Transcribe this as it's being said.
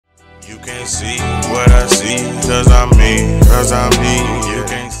You can't see what I see, cause I'm me, you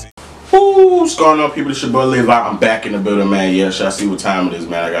can't see. What's going on, people? It's your boy Levi. I'm back in the building, man. Yeah, y'all see what time it is,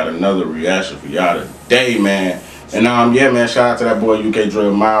 man. I got another reaction for y'all today, man. And yeah, man, shout out to that boy UK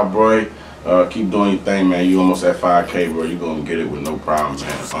Drill Mile, boy. Keep doing your thing, man. You almost at 5K, bro. You gonna get it with no problem,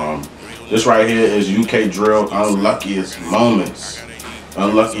 man. This right here is UK Drill Unluckiest Moments.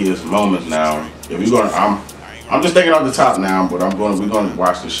 Unluckiest Moments. Now, if you're gonna, I'm just thinking off the top now, but we're gonna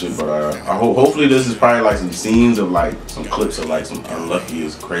watch this shit. But hopefully this is probably like some scenes of like some clips of like some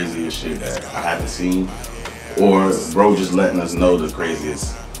unluckiest, craziest shit that I haven't seen, or bro just letting us know the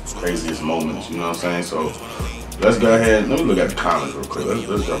craziest moments. You know what I'm saying? So let's go ahead. Let me look at the comments real quick.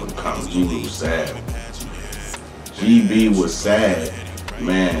 Let's jump in the comments. GB was sad. GB was sad,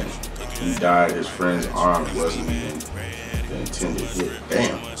 man. He died. His friend's arm wasn't even the intended hit.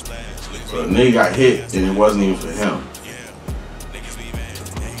 Damn. So the nigga got hit and it wasn't even for him.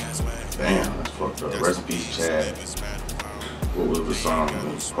 Damn, that's fucked up. Rest in peace, Chad. What was the song? It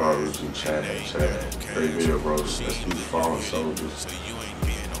was probably Chad. Great video, bro. Let's do the Fallen Soldiers.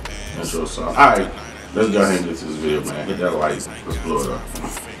 Intro song. Alright, let's go ahead and get to this video, man. Hit that like. Let's blow it up.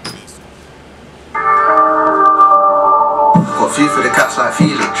 Got food for the cats like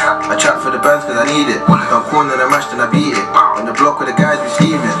Felix. I trap for the bands cause I need it. Don't corner the match then I beat it. On the block with the guys we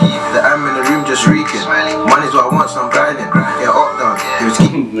scheming. The am in the room just reeking. Money's what I want so I'm grinding. Get up down.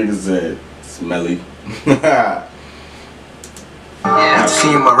 Nigga said smelly. I've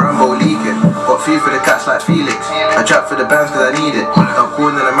seen my Rambo leaking. Got food for the cats like Felix. I trap for the bands cause I need it. Don't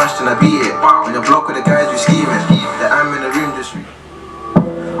corner the match then I beat it. On the block with the guys we scheming. The am in the room just reeking.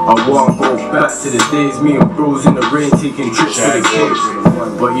 I wanna go back to the days, me and bros in the rain taking trips to the cage.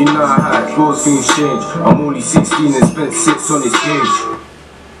 But you know how it goes, things change. I'm only 16 and spent 6 on this cage.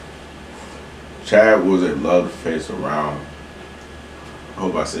 Chad was a love face around, I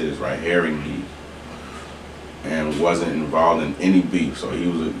hope I said this right, herring beef, and wasn't involved in any beef. So he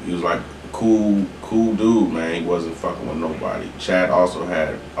was like a cool dude, man. He wasn't fucking with nobody. Chad also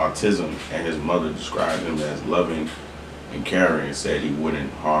had autism, and his mother described him as loving and caring and said he wouldn't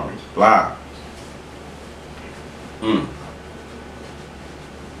harm him. Blah. He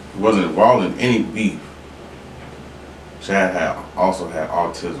wasn't involved in any beef. Chad also had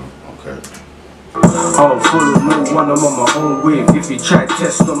autism. Okay. Oh, follow no one, I'm on my own wave. If you try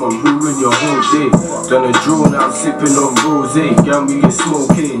test, I'ma ruin your whole day. Done a draw, now I'm sipping on rosé. Got me get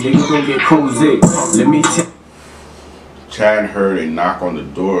smoking, nigga don't get cozy. Let me tell. Chad heard a knock on the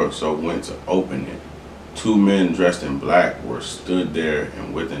door, so went to open it. 2 men dressed in black stood there,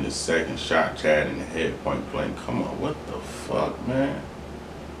 and within a second shot Chad in the head point blank. Come on, what the fuck, man?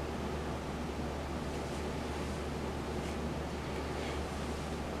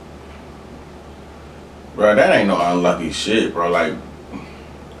 Bro, that ain't no unlucky shit, bro. Like,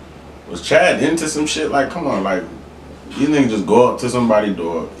 was Chad into some shit? Like, come on, like, you niggas just go up to somebody's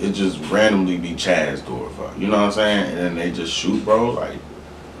door, it just randomly be Chad's door, fuck. You know what I'm saying? And then they just shoot, bro. Like,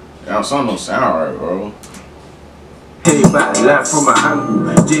 something don't sound right, bro. Hey, back live from my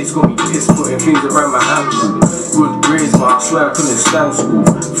angle. Jay's got me pissed putting things around my ankle. Good grades, but I swear I couldn't stand school.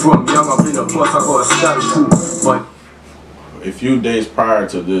 From young up in the boss, I got a stand school. But a few days prior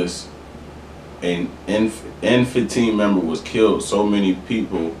to this, an N15 member was killed. So many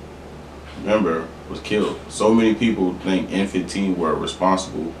people, So many people think N15 were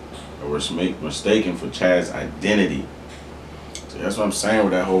responsible or were mistaken for Chad's identity. So that's what I'm saying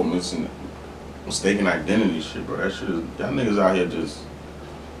with that whole mistaken identity shit, bro. That shit is, y'all niggas out here just,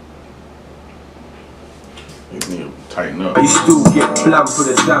 they need to tighten up. I still get blam for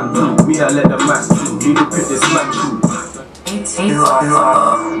the damn dude. Me, I let the man do. You look at this man too.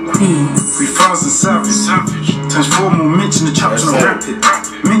 3,000 savage. Transform or mention the chops on rapid.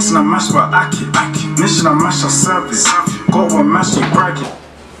 Mixing and mash by Aki. Mission and mash our service. Got one mash you bragging.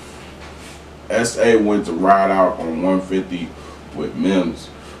 SA went to ride out on 150 with Mims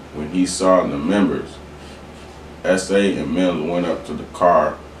when he saw the members. SA and Mims went up to the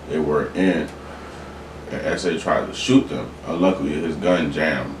car they were in, and SA tried to shoot them. Unluckily, his gun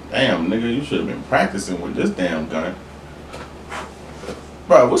jammed. Damn, nigga, you should have been practicing with this damn gun.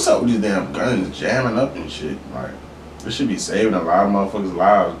 Bro, what's up with these damn guns jamming up and shit? Like, this should be saving a lot of motherfuckers'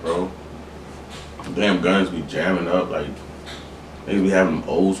 lives, bro. Damn guns be jamming up, like, they be having them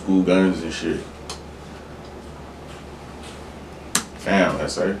old school guns and shit. Damn,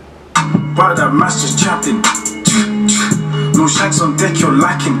 SA. But that mash just chapping. No shanks on deck, you're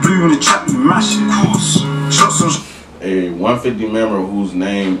lacking. Blue in the trap, you mash it. Shots on. A 150 member whose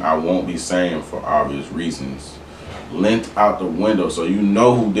name I won't be saying for obvious reasons leant out the window, so you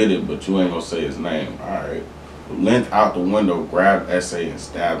know who did it, but you ain't gonna say his name. Alright. leant out the window, grabbed S.A. and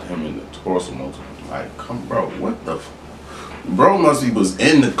stabbed him in the torso multiple. Like, come, bro, what the bro must be was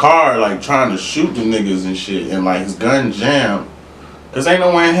in the car, like, trying to shoot the niggas and shit, and, like, his gun jammed. Cause ain't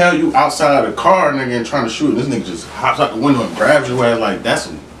no way in hell you outside of the car, nigga, and trying to shoot. This nigga just hops out the window and grabs your ass. Like, that's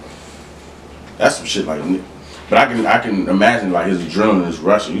some shit, like. But I can imagine, like, his adrenaline is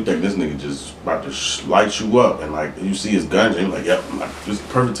rushing. You think this nigga just about to light you up, and, like, you see his gun jam, like, yep, like, this is the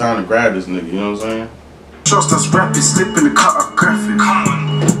perfect time to grab this nigga, you know what I'm saying? Shots that's rapid, slip in the cut up graphic.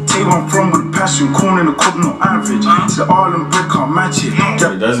 Take one from with passion, corner in the club, not average. To the Harlem brick, can't match it.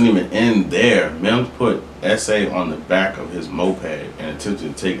 But it doesn't even end there. Mims put S.A. on the back of his moped and attempted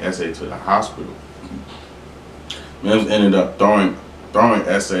to take S.A. to the hospital. Mims ended up throwing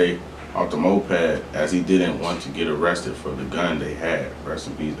S.A. off the moped as he didn't want to get arrested for the gun they had. Rest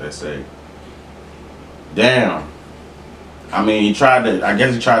in peace, S.A. Damn. I mean, I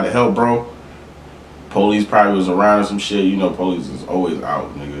guess he tried to help, bro. Police probably was around or some shit. You know, police is always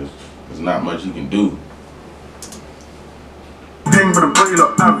out, niggas. There's not much you can do. Paying for the body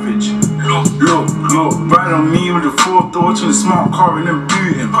look average. Look, right on me with the 4th door to the smart car and then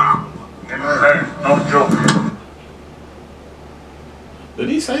booting. No joke. Did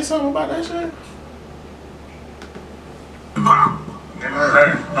he say something about that shit?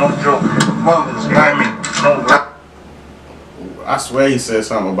 No joke. Mother's timing. I swear he said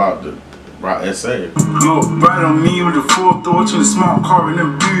something about S.A. Look, right on me with the 4th door to the smart car and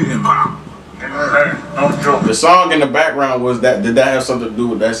then booting. No joke. The song in the background was that. Did that have something to do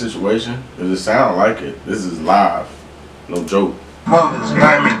with that situation? Cause it sounded like it. This is live. No joke. Mother's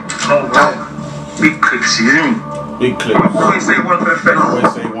timing. No joke. Big clips, you hear me? Big clips. Always say one for the face.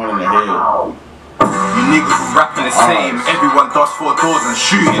 Always say one in the head. You niggas who rapping the same. Everyone does 4 doors and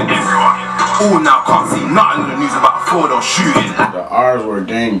shooting. All now can't see nothing in the news about 4 doors shooting. The R's were a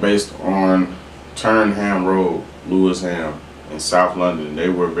gang based on Turnham Road, Lewisham, in South London. They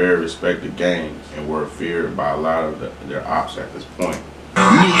were very respected gangs and were feared by a lot of their ops at this point.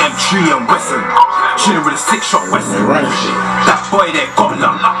 Me, M3 and Wesson, chilling with a 6-shot Wesson. That boy there got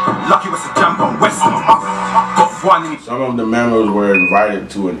lucky was a jump on Wesson. Got one in. Some of the members were invited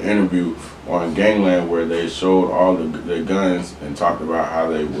to an interview on Gangland where they showed all their guns and talked about how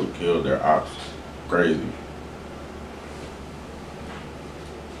they would kill their ops. Crazy.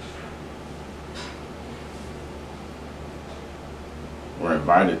 Were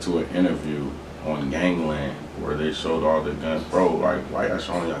invited to an interview on Gangland where they showed all the guns. Bro, like, why y'all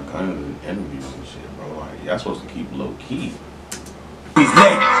showing y'all guns in interviews and shit, bro? Like, y'all supposed to keep low key. His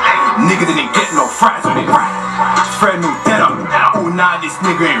leg, nigga didn't get no fries on it. Friend no dead up. Oh, nah, this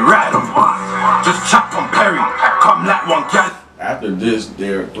nigga ain't right on. Just chop on Perry, come like one gal. After this,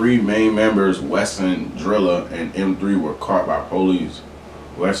 their 3 main members, Wesson, Driller, and M3, were caught by police.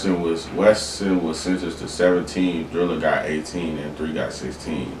 Wesson was sentenced to 17, Driller got 18, and 3 got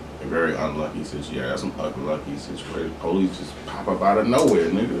 16. A very unlucky situation. Yeah, that's some unlucky situation. Police just pop up out of nowhere,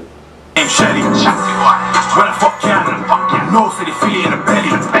 nigga. Ain't Shelly, when I fuck Canada, no city feel it in the belly.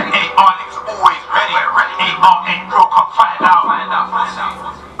 Ain't all niggas always ready. Ain't broke, come find out.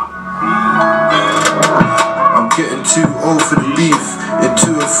 I'm getting too old for the beef. In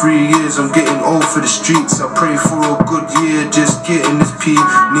 2 or 3 years, I'm getting old for the streets. I pray for a good year, just getting this P.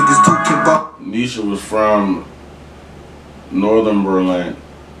 Niggas talking about. Nisha was from Northern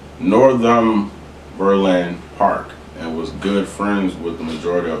Berlin Park and was good friends with the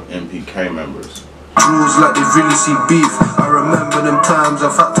majority of MPK members. Rules like they really see beef. I remember them times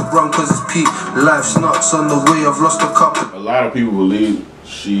I've had to run cause it's peak. Life's nuts on the way, I've lost a couple. A lot of people believe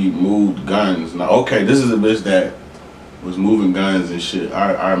she moved guns. Now, okay, this is a bitch that was moving guns and shit.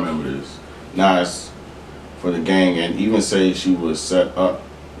 I remember this. Now it's for the gang, and even say she was set up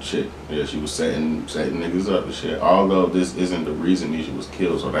shit. Yeah, she was setting niggas up and shit. Although this isn't the reason Nisha was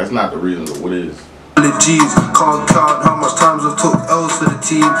killed, so that's not the reason. But what is? G's, can't count how much times I've took L's for the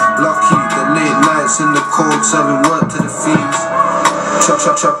team. Lucky, the late nights in the cold, serving work to the fiends.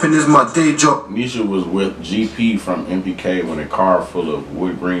 Trapping is my day job. Nisha was with GP from MPK when a car full of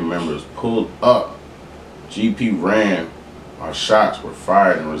Wood Green members pulled up. GP ran while shots were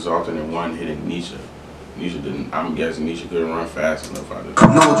fired and resulted in one hitting Nisha. Nisha didn't. I'm guessing Nisha couldn't run fast enough.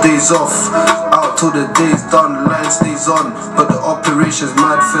 No days off, out till the day's done. Line stays on, but the operation's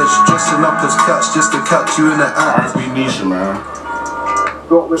mad fetch. Dressing up as cats just to catch you in the act. R.I.P. Nisha, man.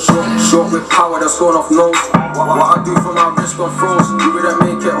 Short with power that's gone off nose. What I do for my wrist on froze. You better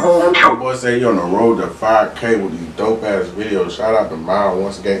make it home. The boy say he on the road to 5K with these dope ass videos. Shout out to Mile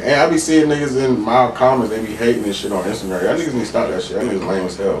once again. Hey, I be seeing niggas in Mile comments, they be hating this shit on Instagram. Y'all niggas need to stop that shit. Y'all niggas lame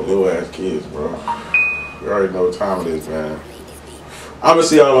as hell. Little ass kids, bro. You already know what time it is, man. I'm gonna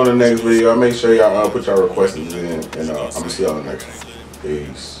see y'all on the next video. Make sure y'all put y'all requests in, and I'm gonna see y'all on the next one.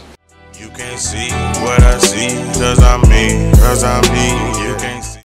 Peace. You can't see what I see, cause I'm me, cause